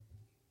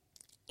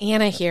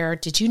Anna here.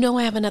 Did you know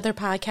I have another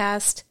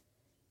podcast?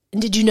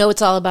 And did you know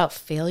it's all about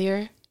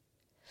failure?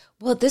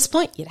 Well, at this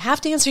point, you'd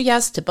have to answer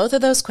yes to both of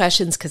those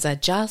questions because I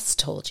just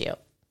told you.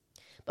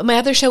 But my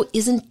other show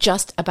isn't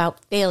just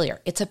about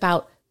failure. It's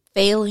about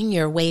failing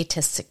your way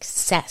to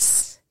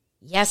success.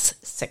 Yes,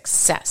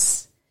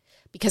 success.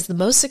 Because the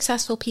most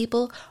successful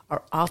people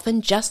are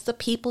often just the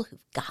people who've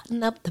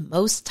gotten up the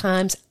most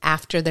times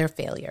after their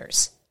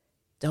failures.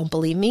 Don't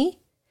believe me?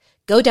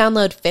 Go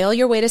download Fail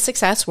Your Way to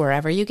Success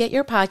wherever you get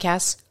your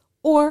podcasts,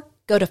 or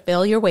go to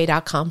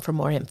failyourway.com for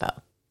more info.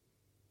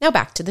 Now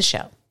back to the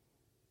show.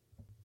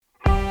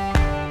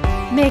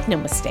 Make no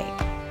mistake,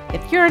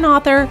 if you're an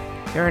author,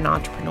 you're an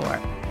entrepreneur.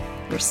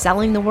 You're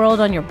selling the world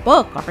on your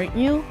book, aren't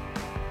you?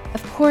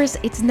 Of course,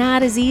 it's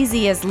not as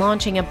easy as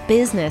launching a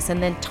business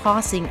and then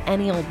tossing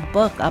any old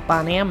book up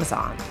on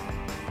Amazon.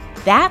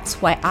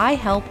 That's why I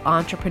help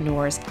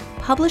entrepreneurs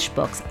publish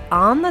books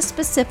on the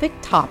specific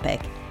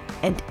topic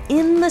and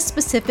in the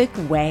specific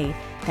way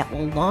that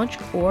will launch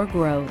or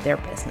grow their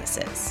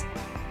businesses.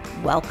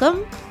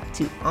 Welcome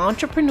to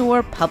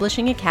Entrepreneur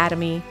Publishing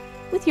Academy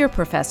with your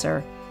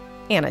professor,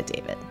 Anna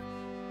David.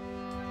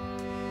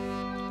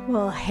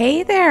 Well,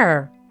 hey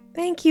there.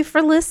 Thank you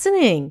for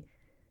listening.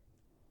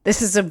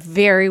 This is a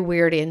very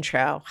weird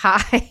intro.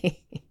 Hi.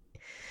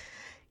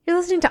 You're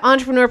listening to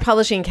Entrepreneur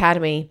Publishing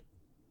Academy.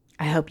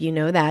 I hope you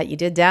know that. You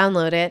did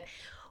download it.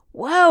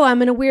 Whoa,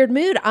 I'm in a weird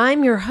mood.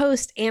 I'm your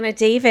host, Anna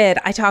David.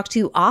 I talk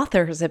to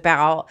authors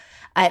about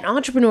and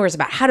entrepreneurs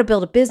about how to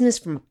build a business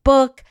from a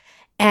book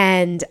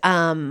and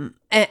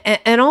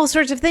all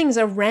sorts of things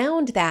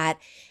around that.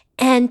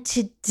 And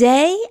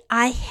today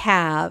I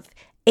have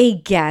a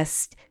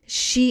guest.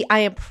 I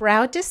am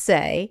proud to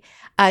say,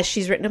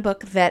 she's written a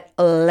book that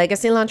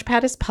Legacy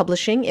Launchpad is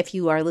publishing. If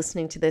you are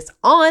listening to this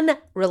on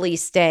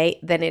release day,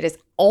 then it is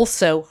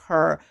also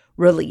her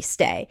release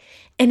day.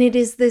 And it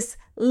is this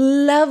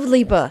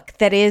lovely book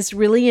that is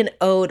really an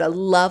ode, a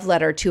love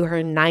letter to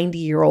her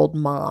 90-year-old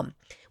mom.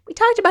 We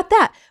talked about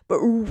that, but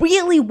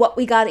really what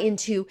we got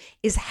into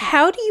is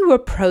how do you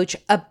approach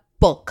a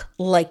book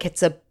like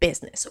it's a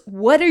business?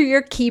 What are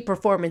your key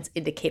performance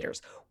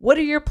indicators? What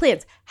are your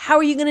plans? How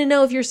are you going to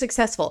know if you're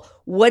successful?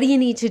 What do you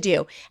need to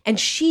do? And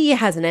she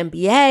has an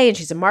MBA and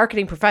she's a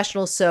marketing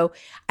professional. So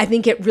I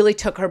think it really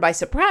took her by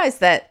surprise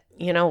that,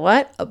 you know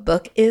what? A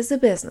book is a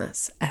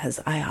business,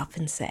 as I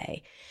often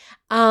say.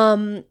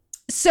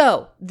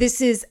 So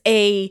this is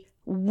a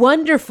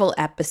wonderful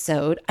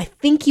episode. I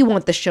think you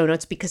want the show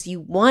notes because you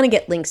want to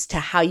get links to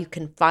how you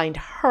can find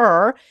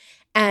her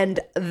and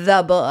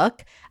the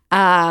book.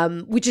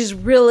 Which is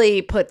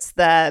really puts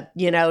the,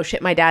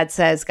 shit my dad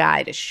says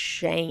guy to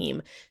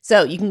shame.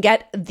 So you can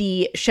get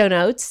the show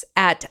notes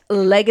at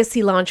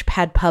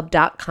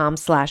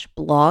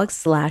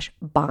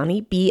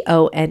legacylaunchpadpub.com/blog/Bonnie,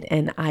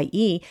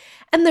 Bonnie.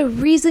 And the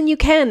reason you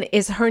can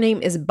is her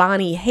name is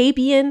Bonnie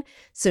Habian.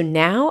 So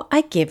now I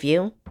give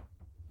you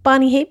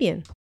Bonnie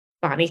Habian.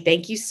 Bonnie,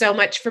 thank you so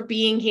much for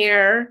being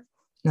here.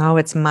 No,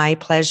 it's my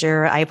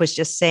pleasure. I was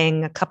just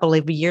saying a couple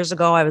of years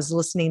ago, I was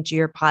listening to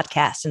your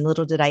podcast and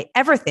little did I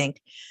ever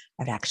think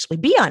I'd actually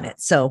be on it.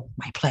 So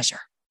my pleasure.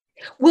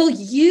 Well,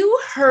 you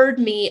heard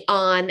me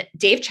on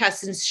Dave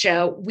Chesson's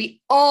show.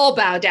 We all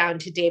bow down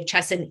to Dave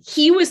Chesson.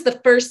 He was the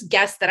first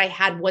guest that I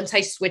had once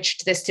I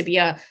switched this to be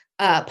a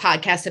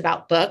podcast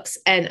about books.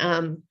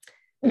 And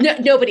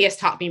nobody has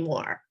taught me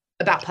more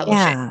about publishing.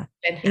 Yeah.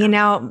 I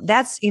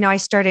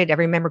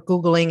remember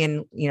Googling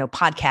and,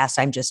 podcasts.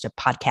 I'm just a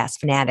podcast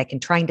fanatic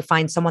and trying to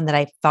find someone that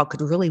I felt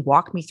could really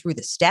walk me through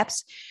the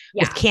steps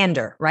with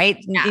candor, right?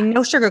 Yeah.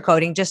 No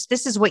sugarcoating, just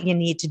this is what you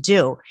need to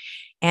do.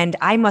 And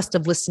I must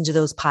have listened to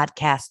those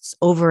podcasts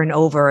over and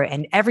over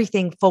and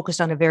everything focused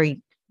on a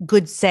very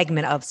good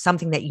segment of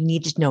something that you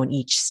needed to know in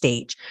each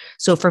stage.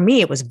 So for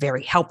me, it was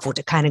very helpful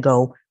to kind of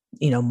go,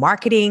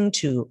 marketing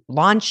to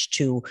launch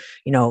to,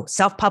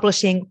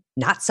 self-publishing,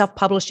 not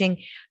self-publishing,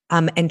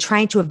 and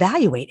trying to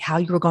evaluate how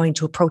you were going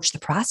to approach the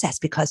process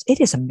because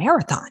it is a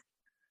marathon.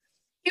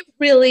 It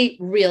really,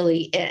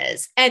 really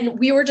is. And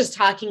we were just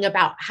talking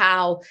about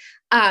how,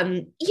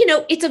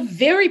 it's a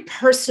very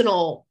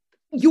personal,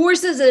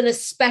 yours is an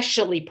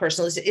especially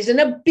personal, it isn't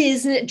a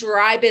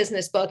dry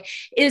business book.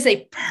 It is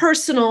a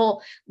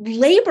personal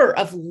labor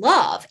of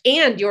love.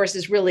 And yours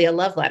is really a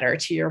love letter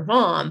to your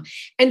mom.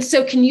 And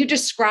so can you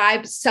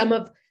describe some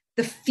of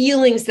the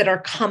feelings that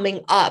are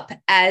coming up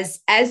as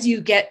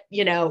you get,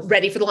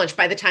 ready for the launch?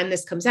 By the time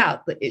this comes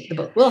out, the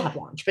book will have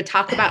launched, but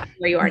talk about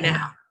where you are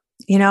now.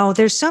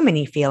 There's so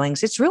many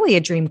feelings. It's really a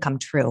dream come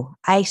true.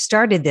 I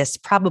started this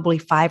probably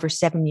 5 or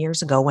 7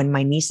 years ago when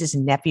my nieces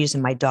and nephews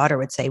and my daughter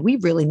would say, we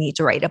really need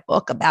to write a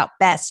book about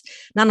Bess.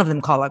 None of them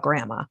call her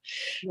grandma.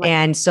 Right.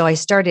 And so I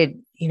started,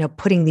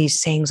 putting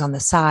these sayings on the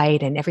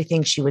side and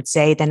everything she would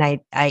say. Then I'd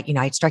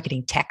start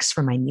getting texts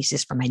from my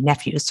nieces, from my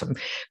nephews, from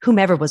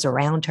whomever was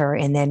around her.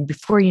 And then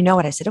before you know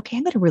it, I said, okay,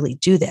 I'm going to really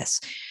do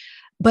this.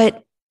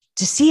 But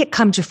to see it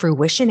come to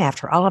fruition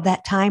after all of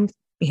that time,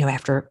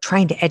 after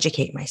trying to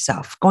educate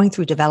myself, going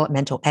through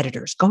developmental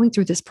editors, going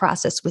through this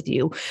process with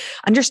you,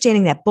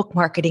 understanding that book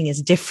marketing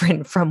is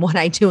different from what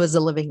I do as a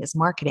living as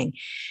marketing.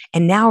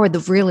 And now the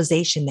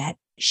realization that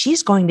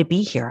she's going to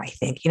be here, I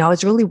think. I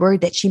was really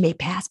worried that she may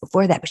pass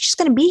before that, but she's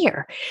going to be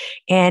here.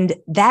 And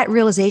that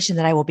realization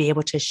that I will be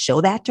able to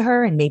show that to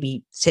her and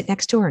maybe sit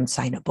next to her and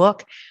sign a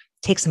book,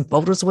 take some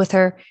photos with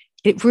her.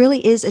 It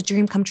really is a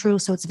dream come true.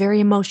 So it's very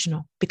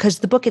emotional because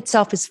the book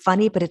itself is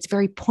funny, but it's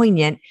very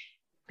poignant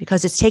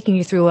because it's taking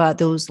you through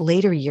those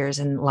later years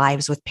and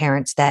lives with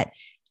parents that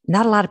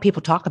not a lot of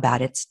people talk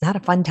about. It's not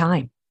a fun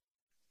time.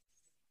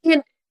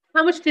 And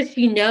how much does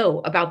she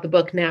know about the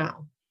book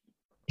now?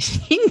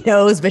 She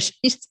knows, but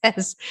she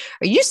says,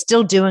 are you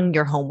still doing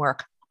your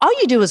homework? All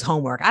you do is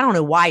homework. I don't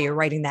know why you're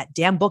writing that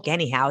damn book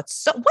anyhow.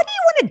 What do you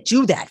want to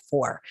do that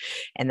for?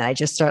 And then I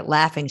just start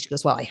laughing. She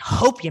goes, well, I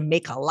hope you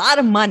make a lot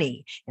of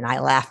money. And I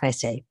laugh and I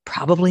say,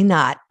 probably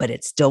not, but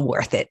it's still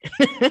worth it.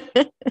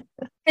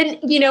 And,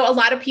 a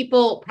lot of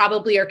people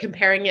probably are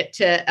comparing it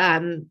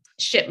to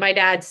Shit My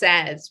Dad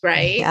Says,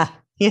 right?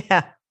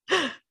 Yeah.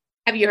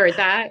 Have you heard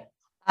that?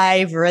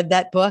 I've read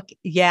that book.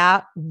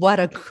 Yeah. What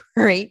a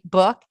great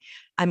book.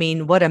 I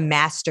mean, what a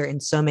master in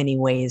so many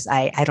ways.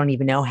 I don't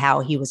even know how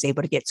he was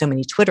able to get so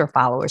many Twitter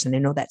followers. And I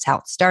know that's how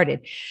it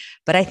started.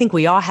 But I think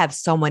we all have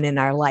someone in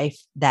our life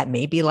that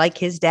may be like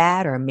his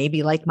dad or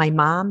maybe like my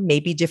mom,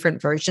 maybe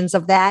different versions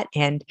of that.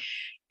 And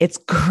it's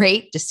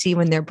great to see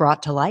when they're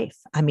brought to life.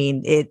 I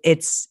mean,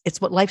 it's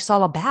what life's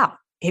all about.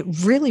 It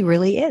really,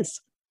 really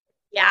is.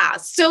 Yeah.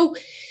 So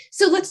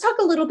let's talk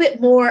a little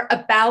bit more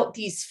about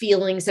these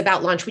feelings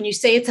about launch. When you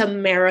say it's a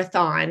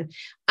marathon,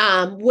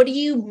 what do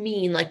you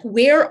mean? Like,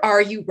 where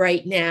are you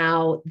right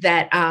now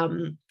that,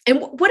 and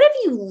what have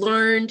you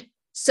learned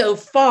so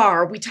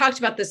far? We talked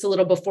about this a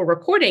little before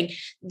recording,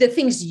 the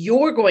things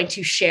you're going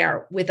to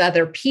share with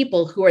other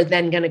people who are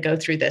then going to go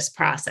through this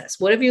process.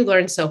 What have you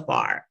learned so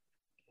far?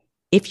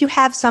 If you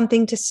have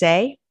something to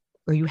say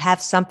or you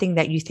have something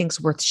that you think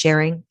is worth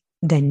sharing,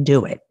 then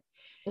do it.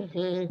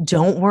 Mm-hmm.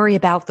 Don't worry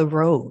about the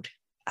road.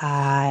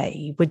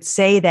 I would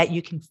say that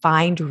you can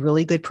find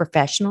really good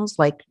professionals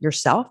like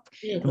yourself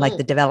and like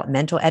the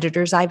developmental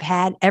editors I've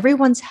had.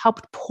 Everyone's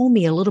helped pull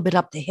me a little bit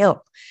up the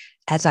hill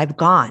as I've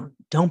gone.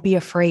 Don't be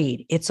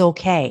afraid. It's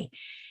okay.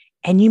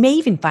 And you may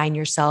even find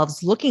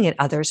yourselves looking at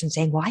others and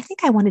saying, well, I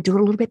think I want to do it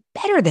a little bit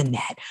better than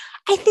that.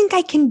 I think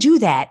I can do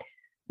that.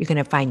 You're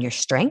going to find your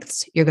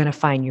strengths. You're going to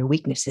find your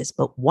weaknesses.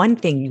 But one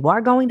thing you are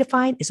going to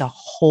find is a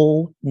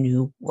whole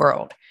new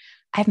world.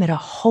 I've met a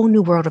whole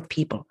new world of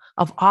people,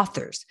 of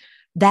authors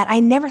that I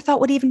never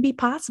thought would even be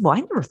possible. I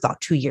never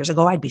thought 2 years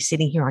ago I'd be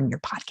sitting here on your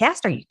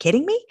podcast. Are you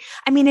kidding me?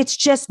 I mean, it's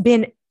just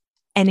been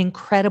an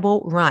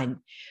incredible run.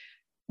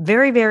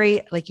 Very,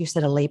 very, like you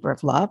said, a labor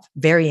of love,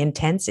 very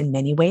intense in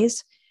many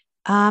ways.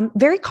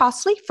 Very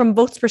costly from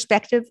both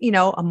perspective,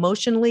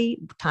 emotionally,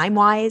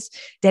 time-wise,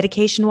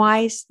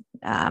 dedication-wise.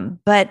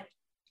 But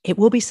it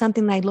will be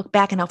something that I look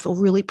back and I'll feel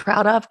really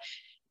proud of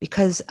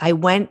because I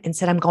went and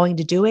said, I'm going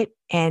to do it.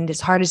 And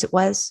as hard as it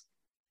was,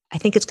 I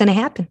think it's going to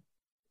happen.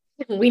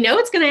 We know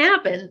it's going to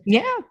happen.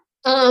 Yeah.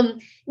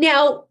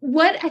 Now,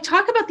 what I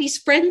talk about these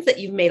friends that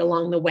you've made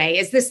along the way,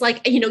 is this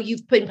like,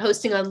 you've been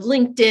posting on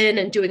LinkedIn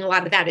and doing a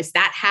lot of that. Is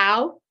that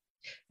how?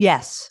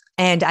 Yes.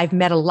 And I've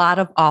met a lot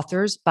of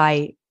authors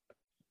by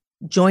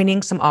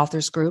joining some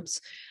authors groups.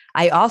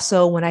 I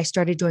also, when I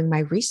started doing my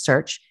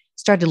research,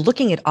 started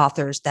looking at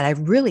authors that I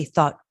really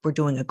thought were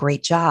doing a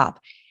great job.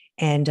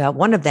 And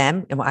one of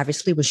them,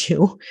 obviously, was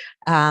you.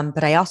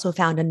 But I also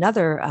found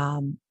another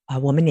a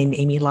woman named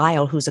Amy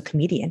Lyle, who's a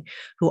comedian,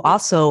 who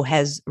also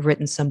has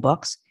written some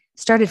books,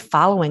 started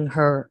following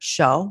her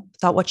show,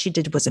 thought what she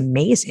did was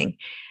amazing.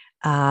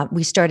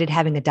 We started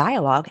having a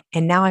dialogue,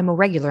 and now I'm a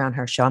regular on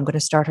her show. I'm going to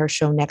start her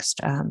show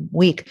next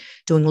week,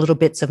 doing little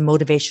bits of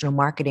motivational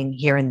marketing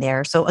here and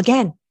there. So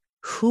again,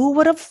 who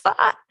would have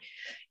thought?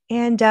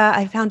 And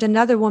I found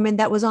another woman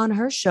that was on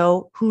her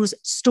show whose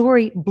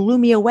story blew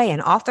me away,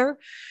 an author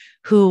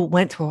who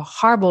went through a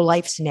horrible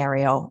life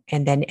scenario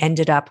and then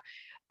ended up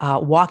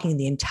walking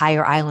the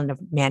entire island of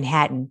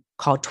Manhattan,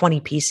 called 20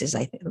 Pieces.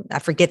 I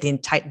forget the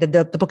entire,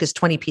 the book is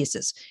 20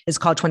 Pieces. It's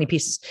called 20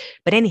 Pieces.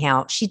 But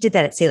anyhow, she did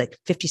that at say like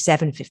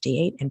 57,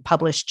 58 and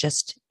published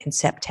just in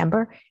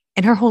September.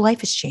 And her whole life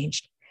has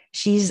changed.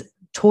 She's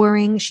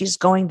touring. She's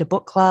going to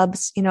book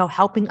clubs,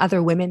 helping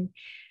other women.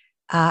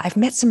 I've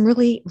met some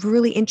really,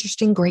 really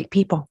interesting, great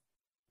people.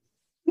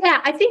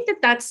 Yeah, I think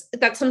that's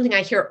something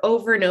I hear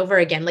over and over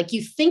again. Like,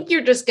 you think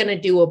you're just going to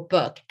do a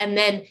book, and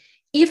then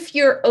if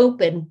you're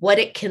open, what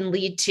it can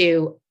lead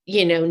to,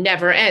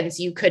 never ends.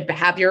 You could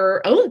have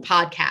your own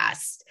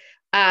podcast.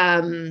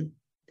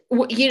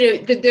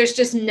 There's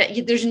just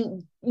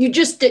you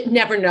just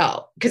never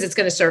know, because it's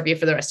going to serve you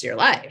for the rest of your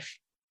life.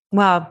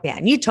 Well, yeah.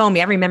 And you told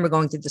me, I remember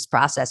going through this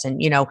process,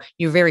 and,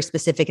 you're very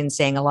specific in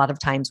saying a lot of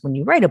times when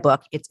you write a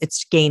book, it's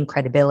to gain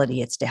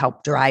credibility. It's to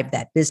help drive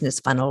that business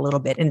funnel a little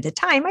bit. And at the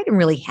time, I didn't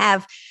really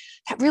have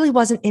that really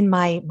wasn't in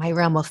my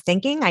realm of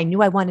thinking. I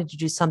knew I wanted to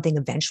do something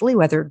eventually,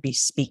 whether it be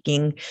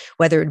speaking,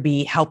 whether it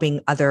be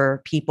helping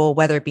other people,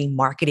 whether it be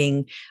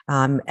marketing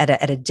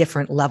at a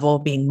different level,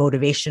 being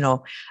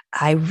motivational.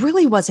 I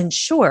really wasn't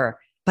sure,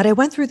 but I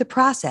went through the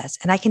process.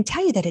 And I can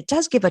tell you that it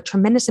does give a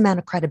tremendous amount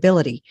of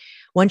credibility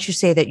once you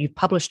say that you've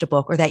published a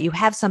book or that you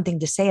have something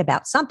to say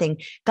about something.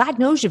 God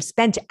knows you've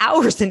spent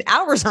hours and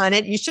hours on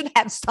it. You should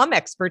have some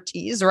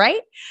expertise,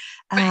 right?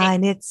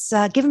 And it's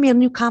given me a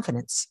new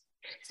confidence.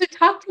 So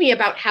talk to me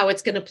about how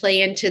it's going to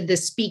play into the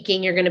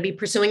speaking you're going to be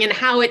pursuing and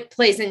how it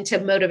plays into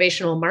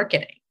motivational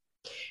marketing.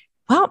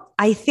 Well,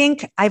 I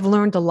think I've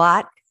learned a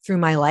lot through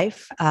my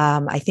life.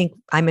 I think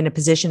I'm in a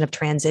position of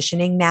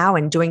transitioning now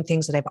and doing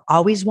things that I've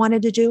always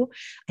wanted to do.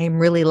 I am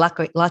really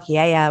lucky.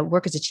 I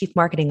work as a chief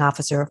marketing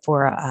officer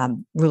for a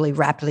really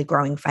rapidly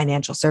growing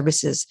financial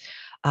services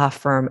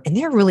firm, and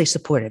they're really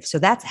supportive. So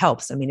that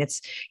helps. I mean,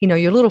 it's, you're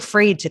a little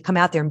afraid to come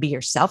out there and be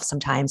yourself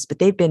sometimes, but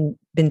they've been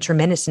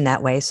tremendous in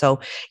that way. So,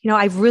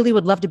 I really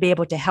would love to be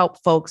able to help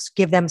folks,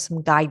 give them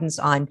some guidance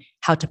on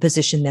how to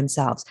position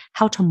themselves,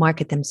 how to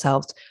market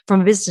themselves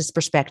from a business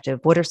perspective.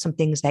 What are some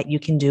things that you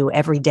can do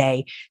every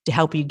day to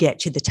help you get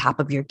to the top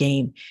of your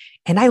game?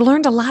 And I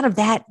learned a lot of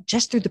that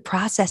just through the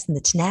process and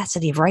the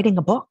tenacity of writing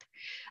a book.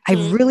 I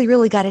really,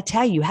 really got to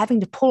tell you, having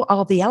to pull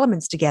all the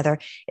elements together,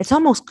 it's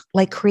almost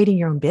like creating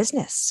your own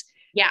business.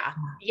 Yeah.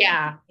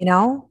 Yeah.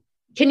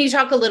 Can you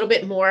talk a little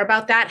bit more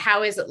about that?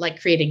 How is it like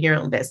creating your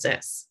own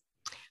business?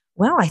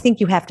 Well, I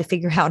think you have to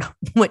figure out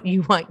what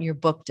you want your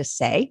book to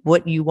say,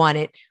 what you want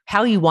it,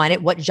 how you want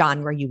it, what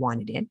genre you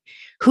want it in,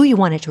 who you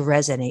want it to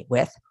resonate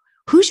with,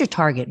 who's your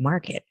target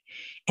market.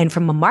 And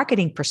from a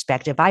marketing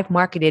perspective, I've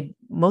marketed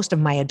most of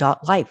my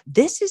adult life.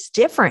 This is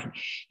different.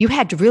 You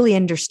had to really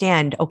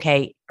understand,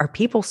 okay, are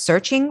people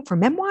searching for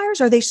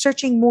memoirs? Are they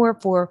searching more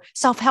for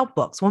self-help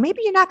books? Well, maybe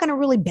you're not going to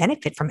really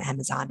benefit from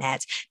Amazon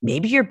ads.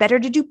 Maybe you're better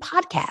to do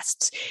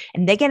podcasts.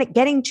 And they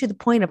getting to the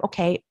point of,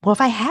 okay, well, if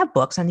I have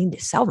books, I need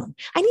to sell them.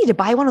 I need to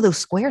buy one of those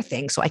Square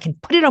things so I can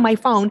put it on my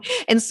phone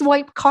and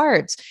swipe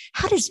cards.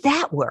 How does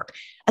that work?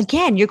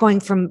 Again, you're going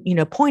from,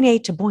 point A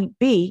to point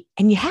B,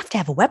 and you have to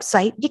have a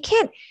website.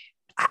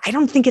 I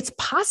don't think it's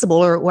possible,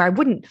 or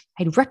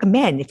I'd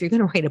recommend if you're going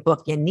to write a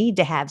book, you need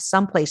to have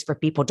some place for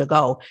people to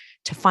go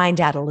to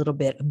find out a little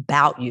bit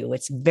about you.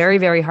 It's very,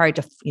 very hard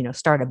to,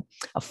 start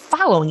a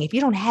following if you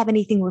don't have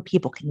anything where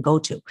people can go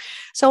to.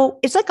 So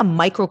it's like a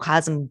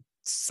microcosm,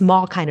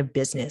 small kind of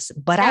business,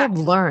 but yeah. I've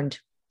learned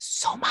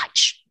so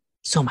much.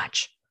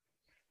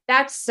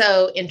 That's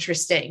so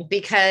interesting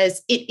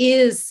because it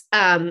is,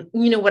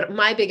 what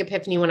my big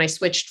epiphany when I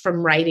switched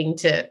from writing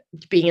to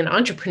being an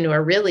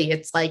entrepreneur, really,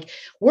 it's like,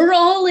 we're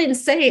all in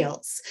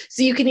sales.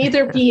 So you can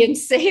either be in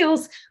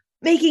sales,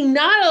 making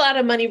not a lot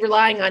of money,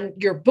 relying on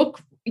your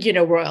book,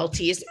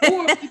 royalties, or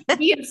you can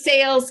be in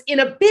sales in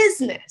a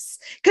business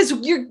because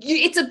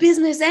it's a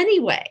business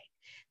anyway.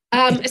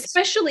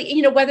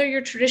 Especially, whether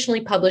you're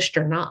traditionally published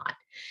or not.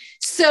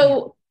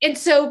 So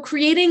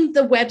creating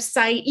the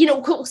website,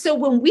 so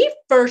when we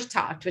first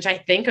talked, which I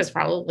think was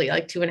probably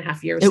like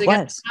 2.5 years ago.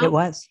 It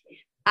was.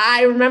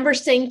 I remember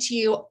saying to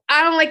you,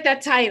 I don't like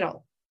that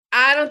title.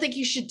 I don't think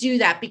you should do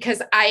that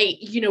because I,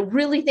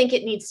 really think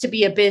it needs to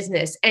be a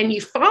business. And you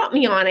fought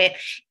me on it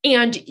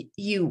and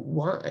you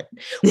won,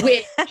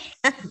 which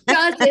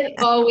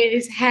doesn't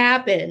always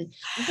happen.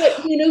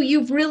 But,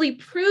 you've really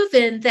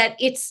proven that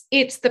it's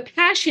the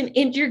passion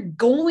and you're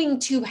going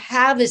to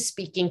have a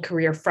speaking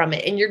career from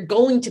it. And you're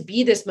going to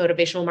be this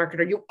motivational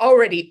marketer. You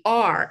already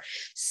are.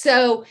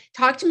 So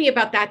talk to me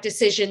about that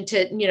decision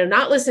to,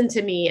 not listen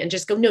to me and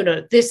just go,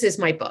 no, this is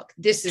my book.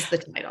 This is the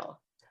title.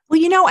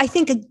 Well, I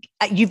think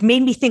you've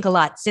made me think a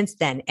lot since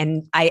then.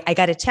 And I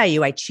got to tell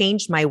you, I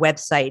changed my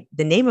website,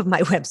 the name of my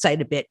website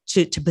a bit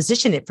to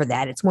position it for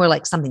that. It's more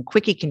like something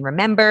quick you can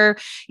remember,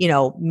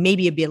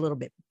 maybe it'd be a little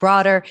bit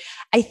broader.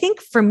 I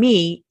think for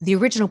me, the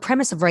original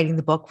premise of writing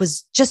the book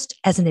was just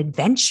as an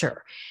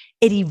adventure.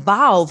 It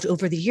evolved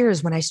over the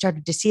years when I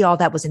started to see all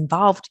that was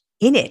involved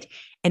in it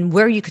and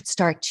where you could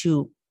start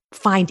to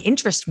find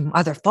interest from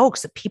other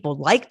folks that people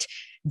liked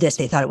this.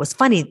 They thought it was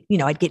funny.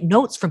 I'd get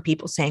notes from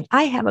people saying,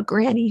 I have a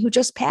granny who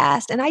just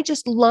passed and I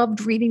just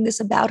loved reading this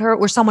about her,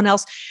 or someone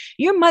else,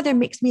 your mother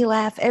makes me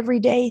laugh every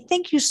day.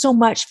 Thank you so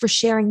much for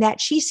sharing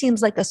that. She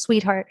seems like a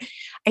sweetheart.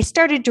 I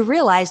started to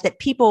realize that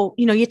people,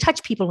 you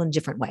touch people in a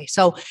different way.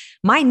 So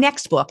my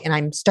next book, and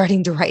I'm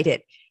starting to write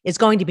it, is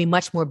going to be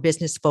much more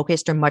business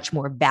focused or much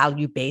more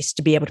value based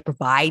to be able to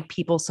provide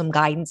people some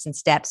guidance and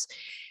steps.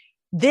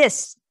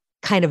 This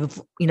kind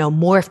of,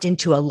 morphed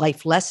into a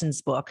life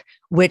lessons book,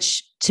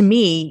 which to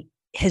me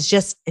has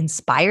just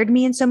inspired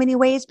me in so many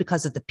ways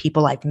because of the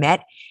people I've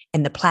met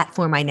and the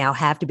platform I now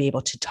have to be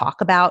able to talk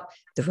about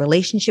the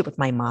relationship with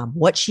my mom,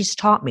 what she's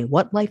taught me,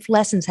 what life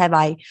lessons have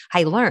I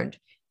learned.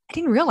 I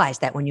didn't realize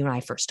that when you and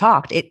I first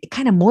talked. It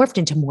kind of morphed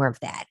into more of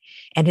that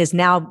and has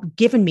now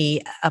given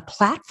me a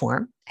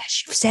platform,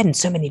 as you've said in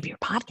so many of your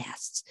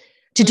podcasts,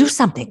 to do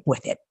something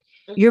with it.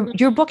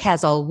 Your book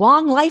has a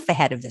long life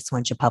ahead of this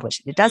once you publish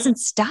it. It doesn't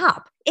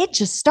stop. It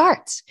just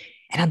starts.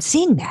 And I'm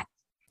seeing that.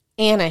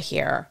 Anna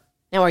here.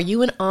 Now, are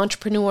you an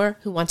entrepreneur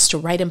who wants to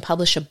write and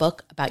publish a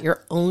book about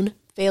your own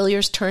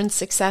failures turned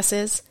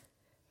successes?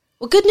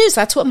 Well, good news,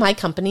 that's what my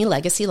company,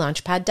 Legacy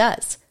Launchpad,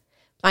 does.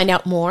 Find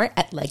out more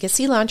at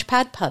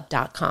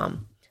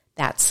legacylaunchpadpub.com.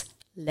 That's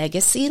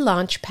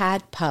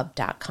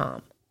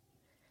legacylaunchpadpub.com.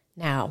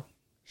 Now,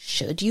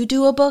 should you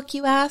do a book,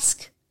 you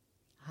ask?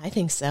 I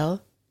think so.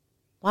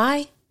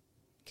 Why?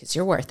 Because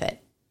you're worth it.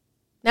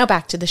 Now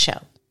back to the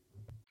show.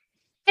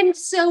 And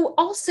so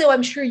also,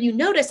 I'm sure you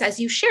notice as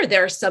you share,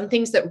 there are some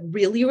things that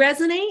really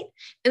resonate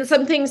and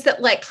some things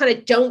that like kind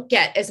of don't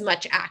get as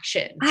much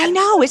action. I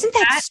know. Isn't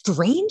that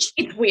strange?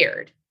 It's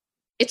weird.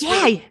 It's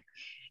yeah. weird.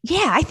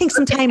 Yeah. I think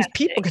sometimes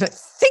people are going to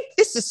think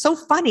this is so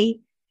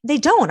funny. They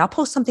don't. I'll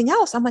post something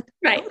else. I'm like,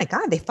 oh my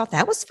God, they thought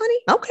that was funny.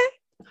 Okay.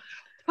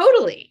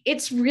 Totally.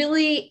 It's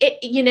really,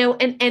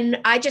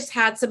 and I just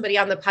had somebody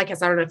on the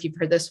podcast. I don't know if you've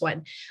heard this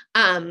one,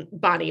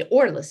 Bonnie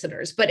or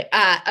listeners, but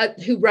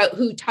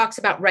who talks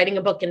about writing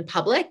a book in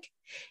public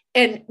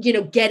and,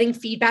 getting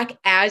feedback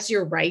as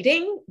you're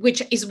writing,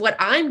 which is what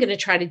I'm going to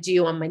try to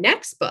do on my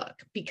next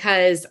book,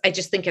 because I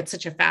just think it's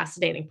such a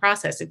fascinating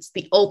process. It's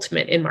the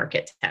ultimate in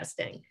market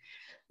testing.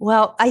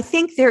 Well, I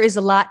think there is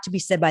a lot to be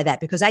said by that,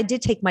 because I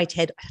did take my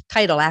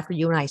title after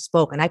you and I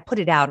spoke, and I put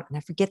it out, and I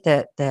forget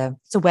it's a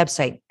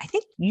website. I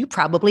think you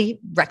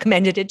probably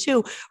recommended it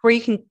too, where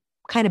you can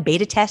kind of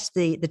beta test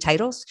the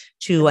titles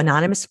to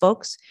anonymous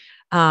folks.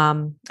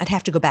 I'd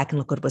have to go back and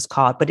look what it was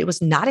called, but it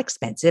was not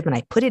expensive. And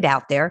I put it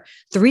out there,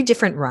 3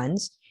 different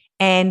runs,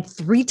 and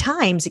 3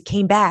 times it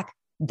came back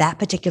that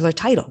particular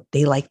title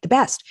they liked the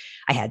best.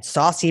 I had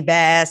Saucy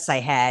Bess. I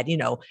had,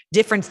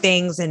 different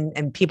things.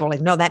 And people are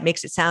like, no, that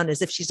makes it sound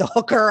as if she's a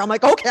hooker. I'm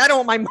like, okay, I don't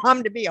want my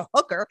mom to be a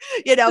hooker,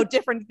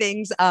 different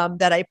things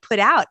that I put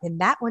out.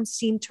 And that one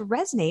seemed to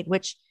resonate,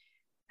 which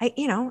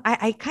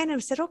I kind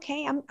of said,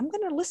 okay, I'm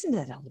going to listen to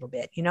that a little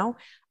bit,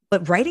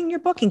 but writing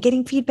your book and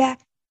getting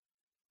feedback,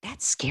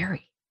 that's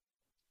scary.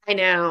 I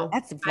know.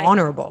 That's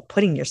vulnerable,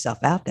 putting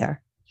yourself out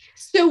there.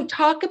 So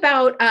talk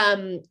about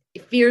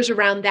fears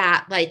around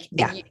that. Like,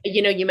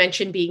 you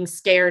mentioned being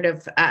scared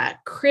of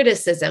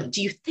criticism.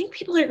 Do you think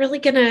people are really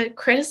going to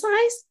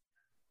criticize?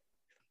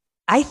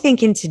 I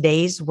think in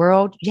today's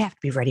world, you have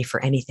to be ready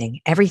for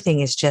anything.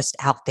 Everything is just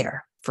out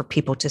there for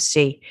people to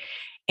see.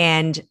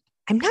 And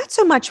I'm not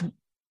so much,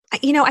 I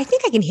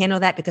think I can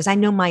handle that because I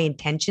know my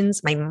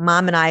intentions. My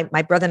mom and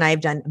my brother and I have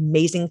done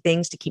amazing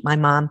things to keep my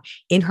mom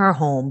in her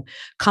home,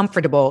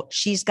 comfortable.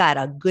 She's got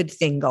a good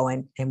thing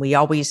going. And we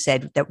always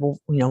said that,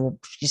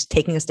 she's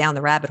taking us down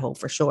the rabbit hole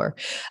for sure.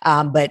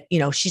 But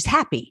she's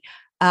happy.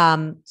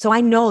 So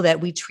I know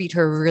that we treat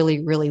her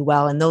really, really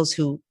well. And those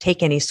who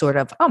take any sort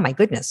of, oh my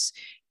goodness,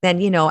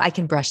 then, I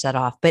can brush that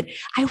off. But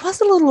I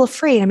was a little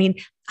afraid. I mean,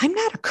 I'm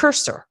not a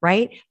cursor,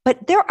 right?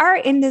 But there are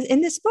in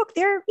this book,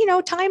 there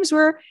are, times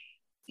where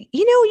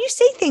you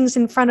say things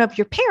in front of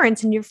your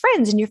parents and your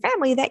friends and your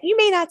family that you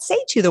may not say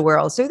to the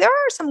world. So there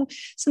are some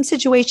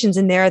situations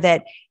in there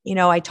that,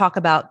 I talk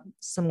about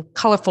some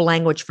colorful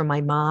language from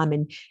my mom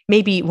and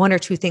maybe 1 or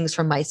 2 things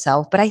from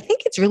myself, but I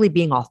think it's really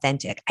being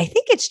authentic. I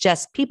think it's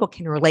just people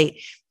can relate.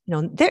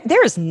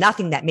 There is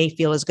nothing that may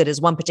feel as good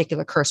as one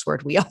particular curse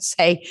word we all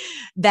say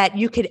that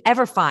you could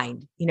ever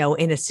find,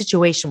 in a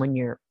situation when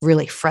you're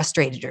really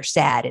frustrated or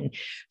sad. And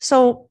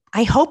so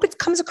I hope it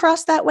comes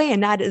across that way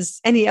and not as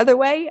any other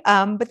way.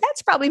 But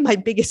that's probably my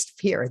biggest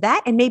fear,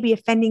 that and maybe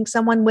offending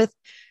someone with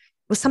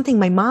something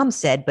my mom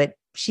said, but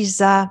she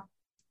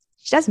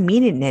doesn't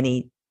mean it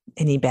in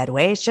any bad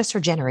way. It's just her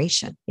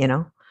generation,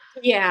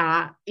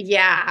 Yeah.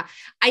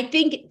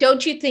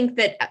 Don't you think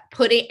that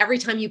every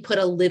time you put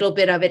a little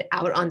bit of it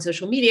out on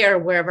social media or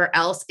wherever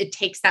else, it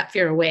takes that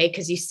fear away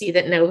because you see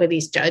that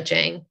nobody's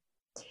judging?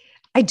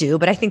 I do,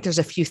 but I think there's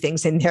a few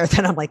things in there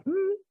that I'm like,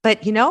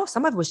 but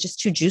some of it was just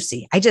too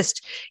juicy. I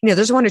just,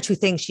 there's 1 or 2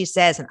 things she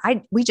says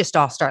and we just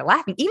all start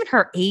laughing. Even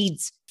her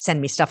aides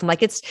send me stuff. I'm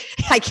like,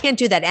 I can't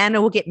do that.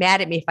 Anna will get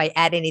mad at me if I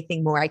add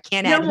anything more. I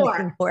can't add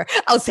anything more.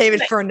 I'll save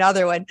it for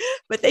another one,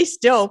 but they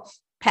still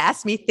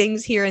pass me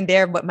things here and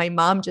there, what my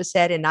mom just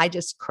said. And I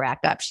just crack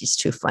up. She's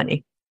too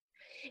funny.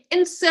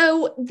 And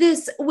so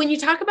when you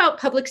talk about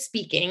public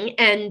speaking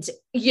and,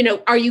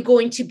 are you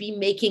going to be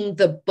making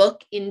the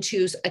book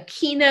into a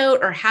keynote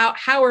or how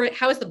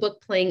is the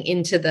book playing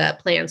into the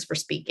plans for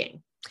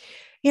speaking?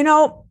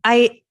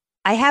 I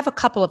have a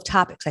couple of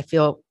topics I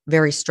feel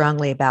very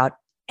strongly about,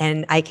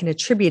 and I can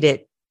attribute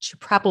it to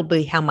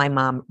probably how my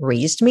mom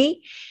raised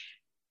me.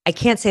 I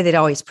can't say they'd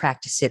always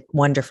practice it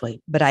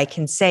wonderfully, but I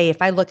can say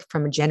if I look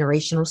from a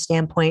generational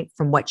standpoint,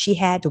 from what she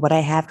had to what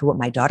I have to what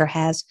my daughter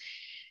has,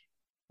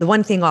 the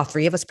one thing all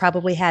 3 of us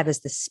probably have is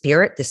the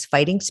spirit, this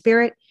fighting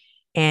spirit.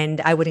 And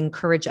I would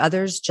encourage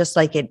others, just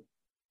like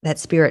that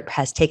spirit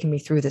has taken me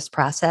through this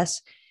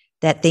process,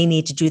 that they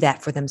need to do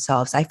that for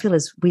themselves. I feel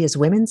we as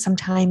women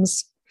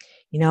sometimes,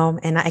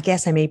 and I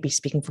guess I may be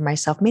speaking for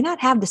myself, may not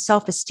have the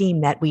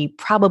self-esteem that we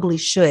probably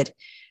should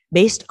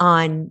based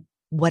on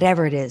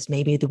whatever it is,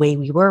 maybe the way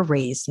we were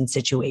raised in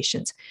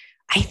situations.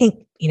 I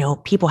think,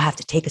 people have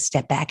to take a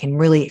step back and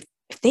really,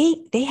 if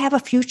they have a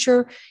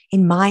future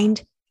in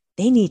mind,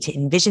 They need to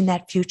envision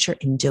that future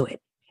and do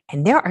it.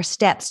 And there are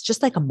steps,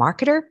 just like a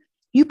marketer,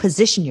 you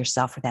position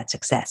yourself for that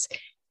success.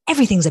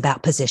 Everything's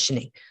about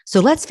positioning. So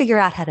let's figure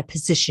out how to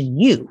position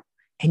you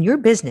and your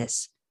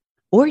business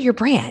or your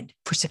brand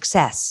for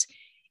success.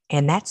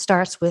 And that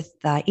starts with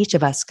each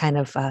of us kind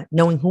of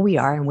knowing who we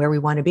are and where we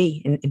want to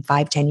be in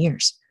 5-10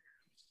 years.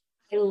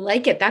 I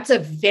like it. That's a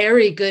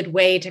very good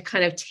way to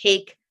kind of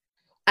take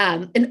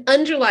an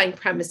underlying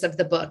premise of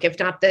the book, if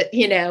not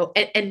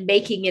and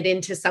making it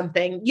into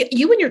something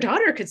you and your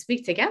daughter could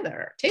speak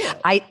together too.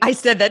 I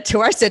said that to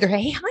her. I said to her,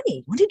 hey,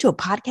 honey, want to do a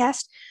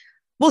podcast?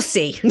 We'll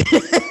see.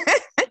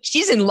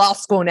 She's in law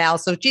school now.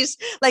 So she's,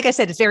 like I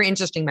said, it's very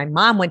interesting. My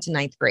mom went to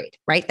 9th grade,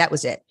 right? That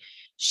was it.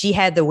 She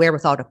had the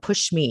wherewithal to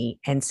push me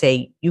and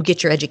say, you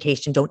get your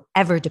education. Don't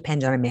ever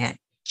depend on a man.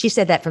 She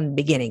said that from the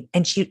beginning.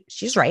 And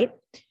she's right.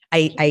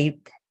 I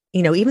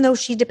even though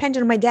she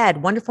depended on my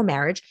dad, wonderful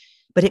marriage,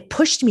 but it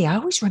pushed me. I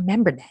always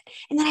remember that.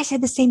 And then I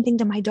said the same thing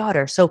to my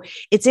daughter. So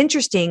it's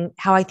interesting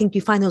how I think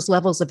you find those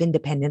levels of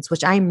independence,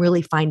 which I'm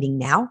really finding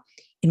now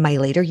in my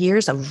later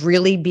years of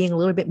really being a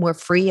little bit more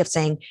free of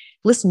saying,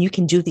 listen, you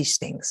can do these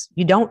things.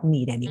 You don't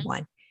need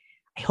anyone.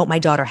 I hope my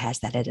daughter has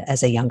that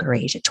as a younger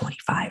age at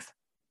 25.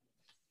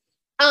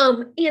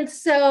 And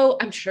so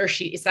I'm sure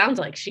it sounds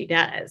like she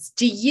does.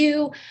 Do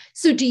you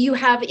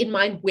have in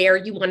mind where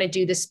you want to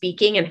do the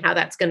speaking and how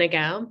that's going to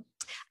go?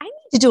 I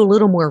need to do a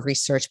little more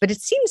research, but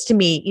it seems to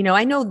me,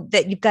 I know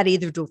that you've got to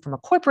either do it from a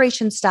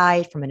corporation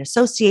side, from an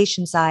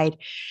association side.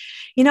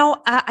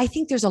 I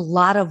think there's a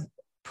lot of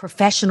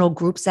professional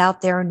groups out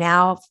there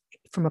now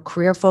from a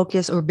career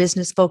focus or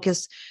business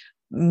focus,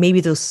 maybe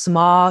those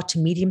small to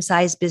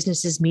medium-sized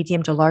businesses,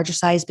 medium to larger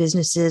sized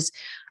businesses,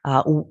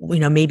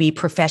 maybe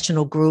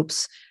professional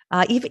groups,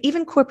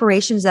 even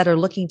corporations that are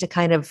looking to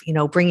kind of,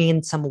 bring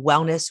in some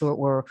wellness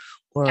or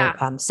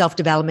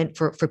self-development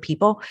for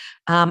people.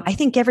 I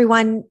think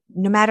everyone,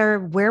 no matter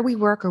where we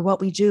work or what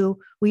we do,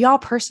 we all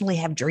personally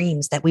have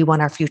dreams that we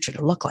want our future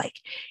to look like.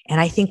 And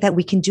I think that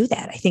we can do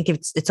that. I think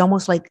it's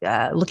almost like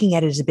looking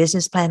at it as a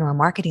business plan or a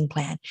marketing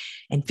plan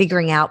and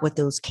figuring out what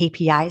those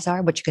KPIs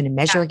are, what you're going to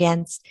measure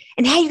against,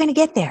 and how you're going to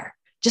get there.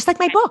 Just like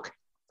my book.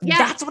 Yeah.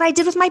 That's what I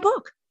did with my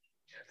book.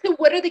 So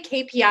what are the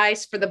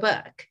KPIs for the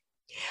book?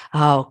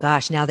 Oh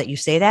gosh, now that you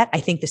say that,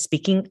 I think the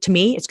speaking to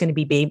me, it's going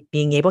to be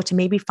being able to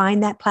maybe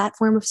find that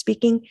platform of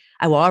speaking.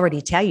 I will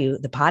already tell you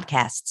the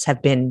podcasts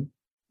have been,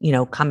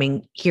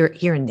 coming here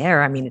and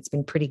there. I mean, it's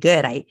been pretty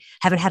good. I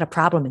haven't had a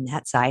problem in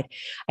that side.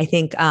 I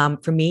think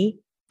for me,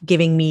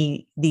 giving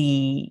me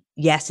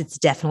yes, it's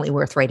definitely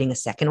worth writing a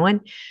second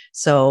one.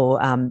 So,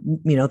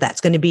 that's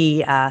going to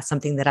be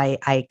something that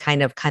I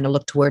kind of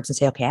look towards and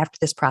say, okay, after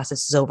this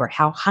process is over,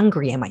 how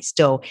hungry am I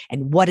still?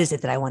 And what is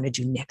it that I want to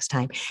do next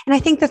time? And I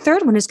think the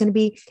third one is going to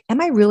be, am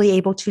I really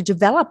able to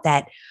develop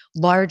that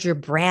larger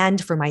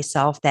brand for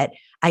myself that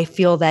I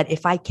feel that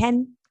if I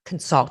can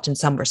consult in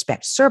some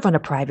respect, serve on a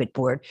private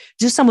board,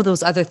 do some of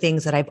those other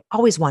things that I've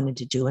always wanted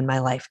to do in my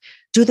life,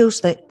 do those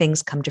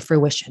things come to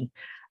fruition?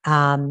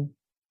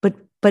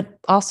 But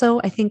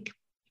also, I think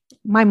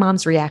my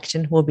mom's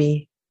reaction will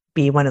be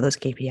one of those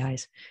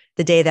KPIs.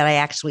 The day that I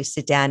actually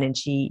sit down and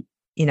she,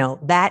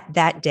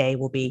 that day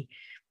will be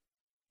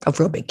a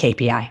real big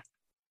KPI.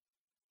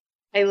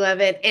 I love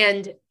it.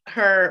 And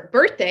her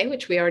birthday,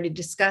 which we already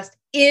discussed,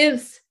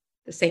 is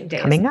the same day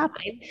coming up.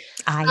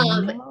 I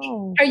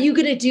know. Are you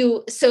going to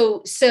do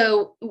so?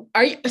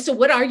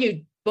 What are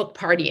you book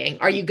partying?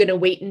 Are you going to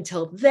wait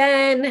until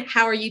then?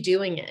 How are you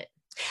doing it?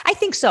 I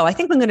think so. I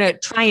think I'm going to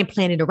try and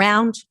plan it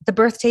around the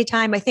birthday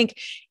time. I think,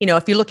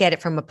 if you look at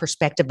it from a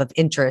perspective of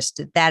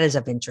interest, that is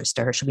of interest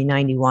to her. She'll be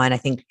 91. I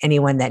think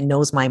anyone that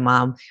knows my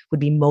mom would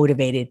be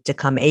motivated to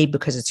come, A,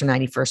 because it's her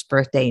 91st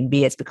birthday, and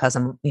B, it's because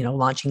I'm,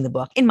 launching the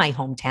book in my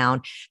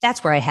hometown.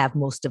 That's where I have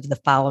most of the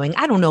following.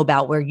 I don't know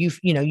about where you've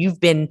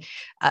been,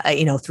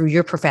 through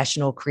your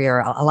professional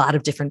career, a lot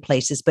of different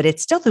places, but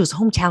it's still those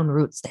hometown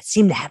roots that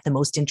seem to have the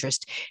most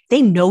interest.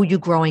 They know you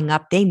growing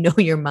up. They know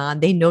your mom.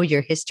 They know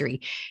your history.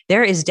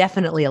 There is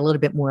definitely a little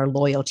bit more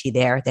loyalty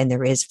there than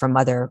there is from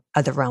other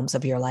realms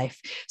of your life.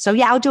 So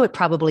yeah, I'll do it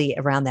probably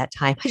around that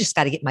time. I just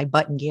got to get my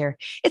butt in gear.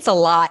 It's a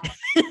lot.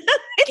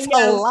 It's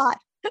a lot.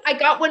 I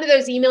got one of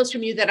those emails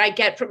from you that I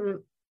get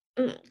from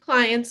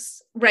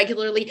clients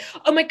regularly.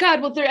 Oh my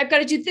God, well, I've got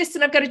to do this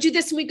and I've got to do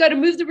this and we got to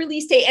move the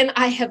release date. And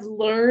I have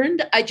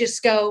learned, I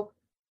just go,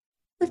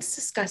 let's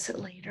discuss it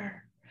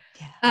later.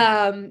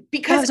 Yeah.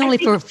 Because it was only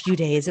for a few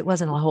days. It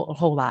wasn't a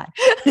whole lot.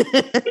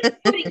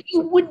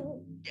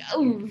 A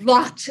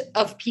lot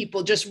of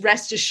people, just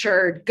rest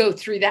assured, go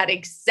through that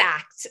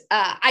exact.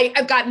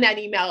 I've gotten that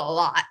email a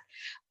lot.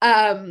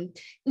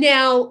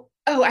 Now,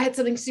 I had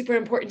something super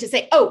important to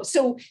say.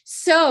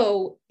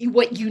 So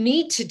what you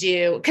need to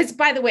do, because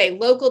by the way,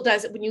 local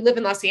does it when you live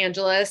in Los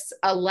Angeles,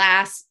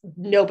 alas,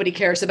 nobody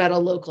cares about a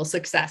local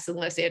success in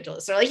Los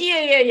Angeles. They're like,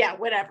 yeah,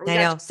 whatever. I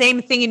know.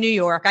 Same thing in New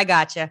York. I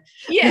gotcha.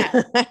 Yeah.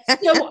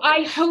 So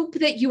I hope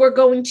that you are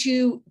going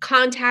to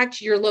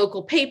contact your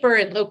local paper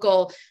and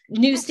local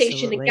news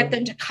station and get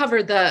them to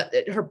cover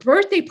her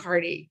birthday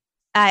party.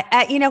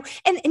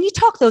 And you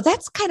talk though,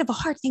 that's kind of a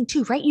hard thing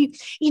too, right?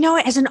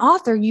 As an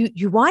author,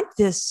 you want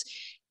this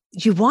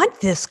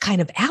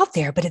kind of out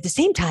there, but at the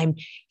same time,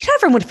 you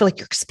don't ever want to feel like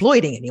you're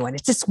exploiting anyone.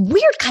 It's this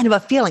weird kind of a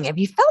feeling. Have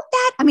you felt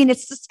that? I mean,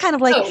 it's just kind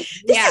of like,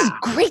 this is a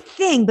great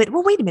thing, but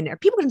well, wait a minute. Are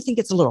people going to think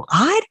it's a little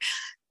odd?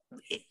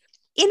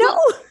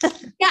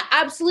 Yeah,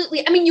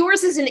 absolutely. I mean,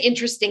 yours is an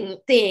interesting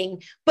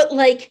thing, but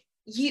like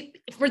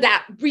for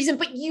that reason,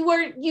 but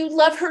you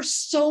love her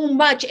so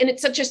much and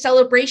it's such a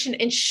celebration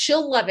and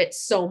she'll love it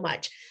so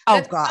much. Oh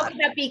God. How can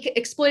that be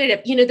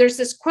exploitative? There's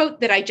this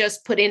quote that I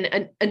just put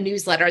in a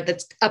newsletter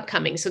that's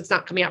upcoming. So it's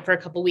not coming out for a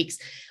couple of weeks,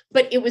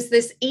 but it was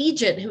this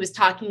agent who was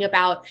talking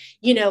about,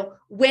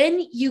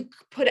 when you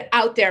put it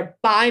out there,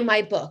 buy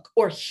my book,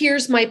 or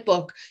here's my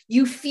book,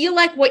 you feel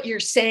like what you're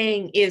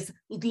saying is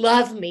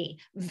love me,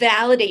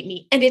 validate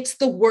me. And it's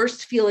the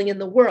worst feeling in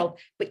the world,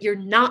 but you're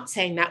not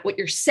saying that. What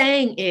you're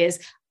saying is,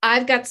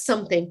 I've got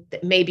something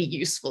that may be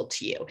useful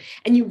to you.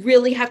 And you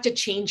really have to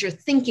change your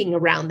thinking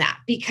around that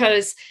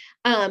because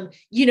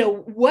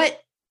what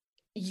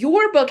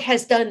your book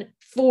has done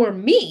for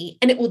me,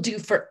 and it will do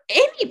for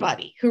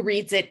anybody who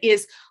reads it,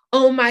 is,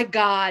 oh my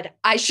God,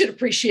 I should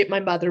appreciate my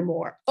mother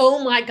more.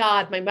 Oh my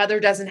God, my mother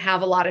doesn't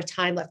have a lot of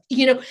time left.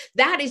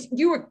 That is,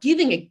 you are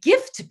giving a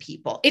gift to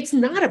people. It's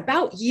not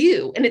about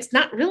you. And it's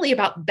not really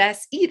about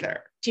Bess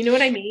either. Do you know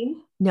what I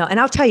mean? No. And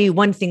I'll tell you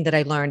one thing that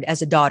I learned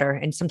as a daughter,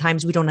 and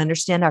sometimes we don't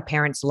understand our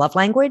parents' love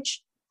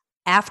language.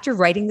 After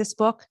writing this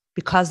book,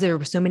 because there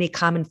were so many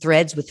common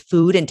threads with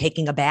food and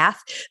taking a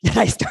bath, that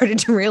I started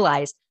to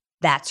realize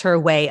that's her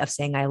way of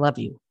saying, I love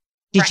you.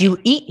 Did you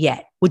eat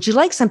yet? Would you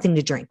like something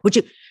to drink?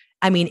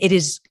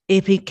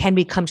 It can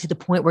become to the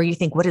point where you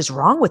think, what is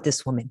wrong with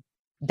this woman?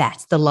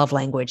 That's the love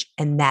language.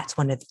 And that's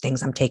one of the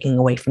things I'm taking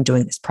away from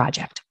doing this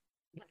project.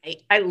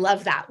 Right. I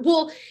love that.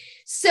 Well,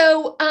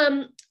 so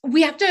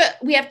we have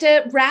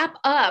to wrap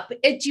up.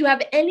 Do you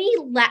have any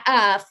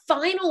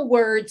final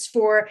words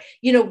for,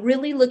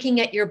 really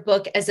looking at your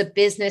book as a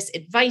business,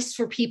 advice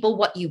for people,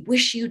 what you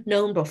wish you'd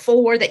known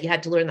before that you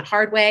had to learn the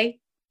hard way?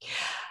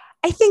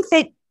 I think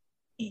that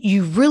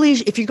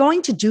if you're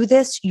going to do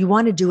this, you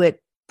want to do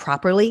it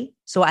properly.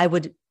 So I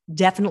would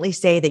definitely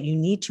say that you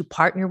need to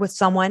partner with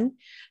someone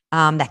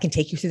that can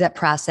take you through that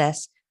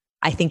process.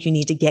 I think you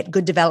need to get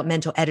good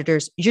developmental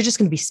editors. You're just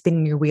going to be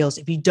spinning your wheels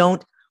if you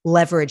don't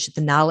leverage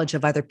the knowledge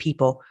of other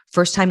people.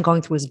 First time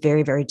going through is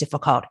very, very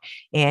difficult.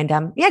 And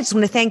I just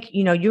want to thank,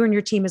 you and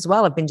your team as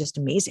well have been just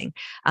amazing.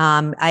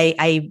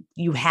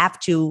 You have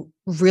to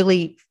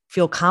really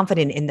feel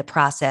confident in the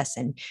process.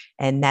 And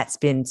that's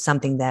been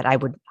something that I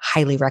would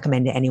highly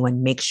recommend to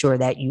anyone. Make sure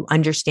that you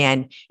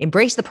understand,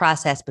 embrace the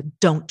process, but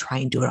don't try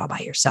and do it all by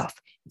yourself.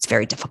 It's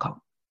very difficult.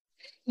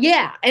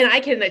 Yeah. And I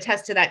can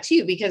attest to that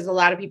too, because a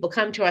lot of people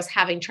come to us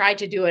having tried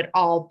to do it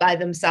all by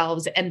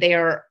themselves and they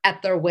are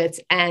at their wits'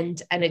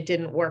 end and it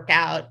didn't work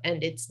out.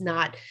 And it's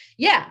not,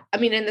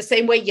 in the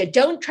same way, you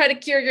don't try to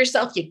cure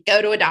yourself, you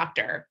go to a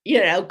doctor,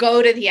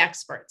 go to the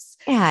experts.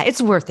 Yeah,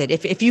 it's worth it.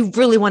 If you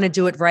really want to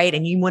do it right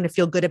and you want to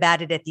feel good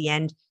about it at the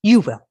end,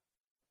 you will.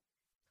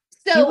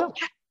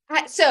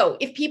 So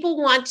if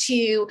people want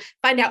to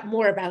find out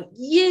more about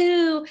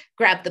you,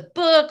 grab the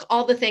book,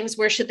 all the things,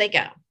 where should they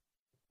go?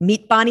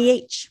 Meet Bonnie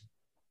H.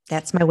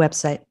 That's my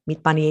website,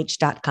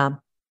 meetbonnieh.com.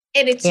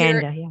 And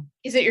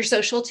is it your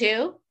social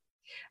too?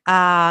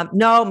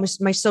 No,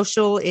 my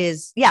social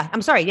is,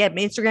 I'm sorry. Yeah.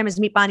 My Instagram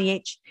is Meet Bonnie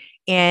H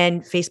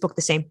and Facebook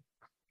the same.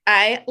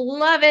 I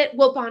love it.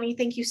 Well, Bonnie,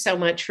 thank you so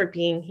much for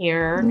being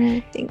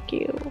here. Thank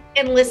you.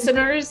 And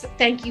listeners,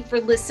 thank you for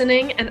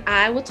listening. And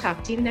I will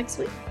talk to you next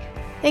week.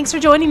 Thanks for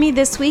joining me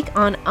this week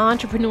on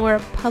Entrepreneur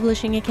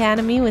Publishing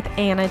Academy with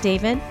Anna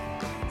David.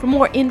 For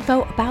more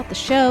info about the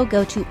show,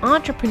 go to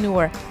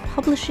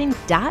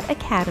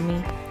entrepreneurpublishing.academy,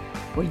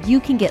 where you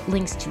can get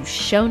links to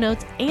show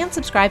notes and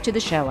subscribe to the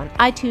show on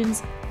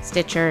iTunes,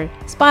 Stitcher,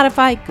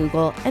 Spotify,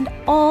 Google, and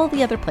all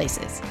the other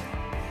places.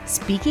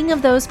 Speaking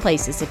of those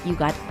places, if you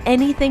got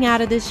anything out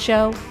of this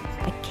show,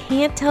 I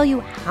can't tell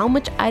you how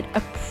much I'd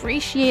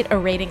appreciate a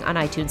rating on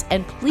iTunes.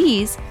 And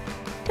please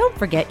don't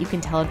forget you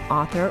can tell an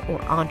author or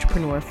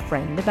entrepreneur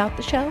friend about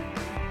the show.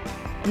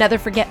 Another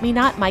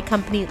forget-me-not, my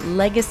company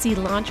Legacy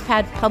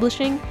Launchpad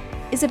Publishing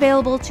is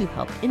available to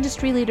help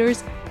industry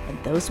leaders and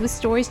those with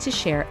stories to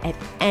share at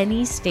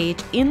any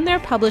stage in their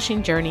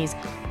publishing journeys,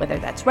 whether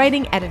that's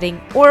writing, editing,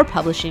 or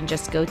publishing.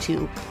 Just go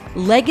to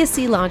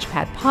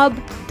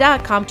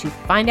legacylaunchpadpub.com to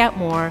find out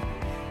more.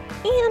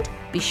 And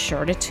be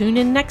sure to tune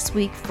in next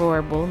week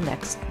for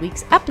next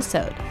week's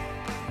episode.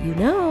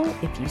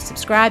 If you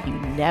subscribe, you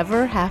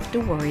never have to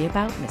worry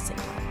about missing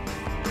one.